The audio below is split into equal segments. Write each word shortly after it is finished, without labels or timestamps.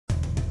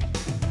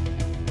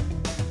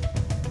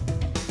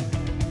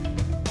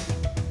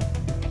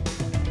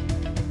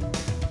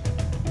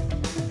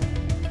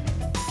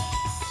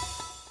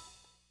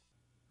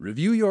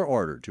Review your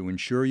order to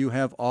ensure you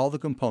have all the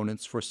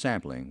components for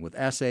sampling with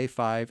Assay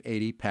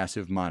 580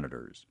 passive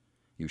monitors.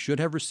 You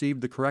should have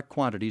received the correct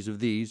quantities of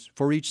these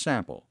for each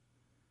sample.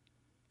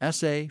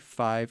 Assay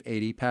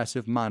 580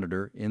 passive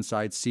monitor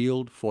inside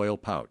sealed foil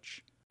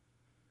pouch.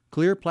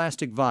 Clear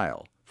plastic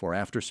vial for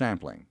after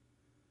sampling.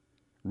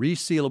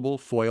 Resealable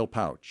foil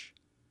pouch.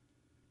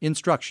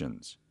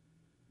 Instructions.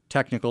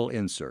 Technical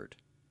insert.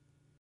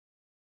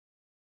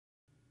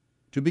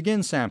 To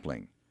begin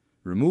sampling,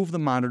 remove the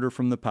monitor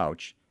from the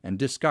pouch and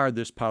discard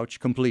this pouch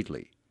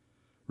completely.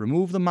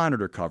 Remove the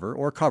monitor cover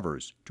or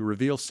covers to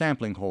reveal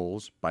sampling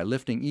holes by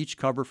lifting each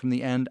cover from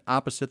the end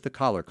opposite the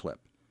collar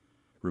clip.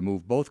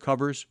 Remove both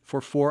covers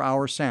for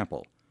 4-hour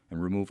sample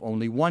and remove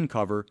only one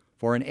cover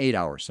for an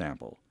 8-hour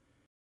sample.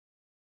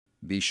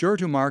 Be sure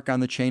to mark on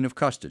the chain of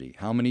custody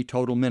how many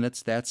total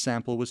minutes that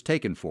sample was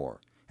taken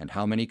for and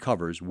how many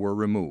covers were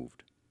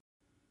removed.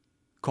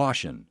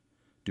 Caution: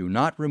 do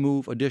not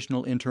remove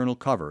additional internal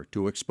cover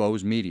to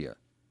expose media.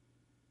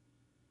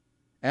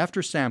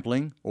 After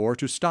sampling or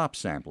to stop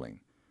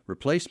sampling,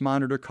 replace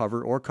monitor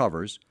cover or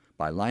covers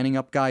by lining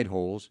up guide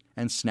holes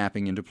and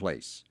snapping into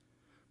place.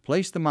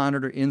 Place the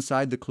monitor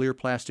inside the clear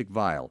plastic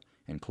vial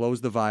and close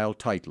the vial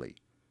tightly.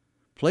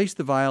 Place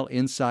the vial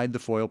inside the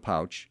foil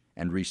pouch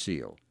and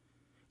reseal.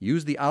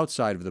 Use the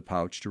outside of the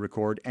pouch to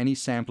record any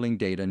sampling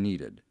data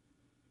needed.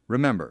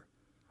 Remember,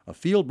 a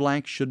field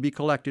blank should be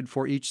collected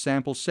for each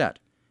sample set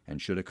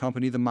and should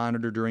accompany the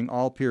monitor during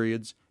all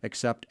periods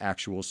except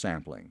actual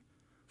sampling.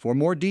 For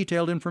more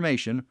detailed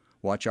information,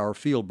 watch our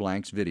field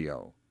blanks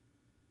video.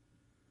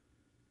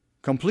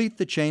 Complete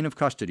the chain of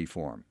custody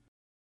form.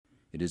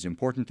 It is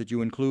important that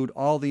you include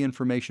all the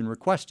information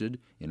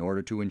requested in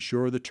order to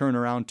ensure the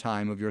turnaround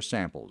time of your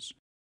samples.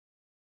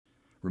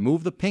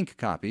 Remove the pink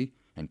copy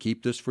and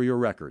keep this for your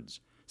records.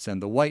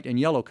 Send the white and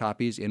yellow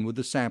copies in with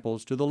the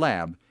samples to the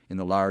lab in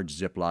the large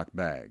Ziploc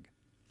bag.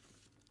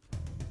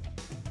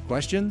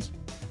 Questions?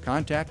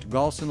 Contact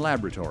Galson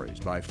Laboratories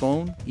by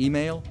phone,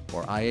 email,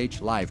 or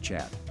IH live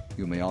chat.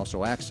 You may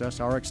also access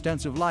our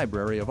extensive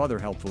library of other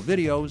helpful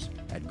videos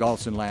at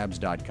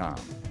galsonlabs.com.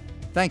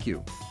 Thank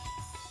you.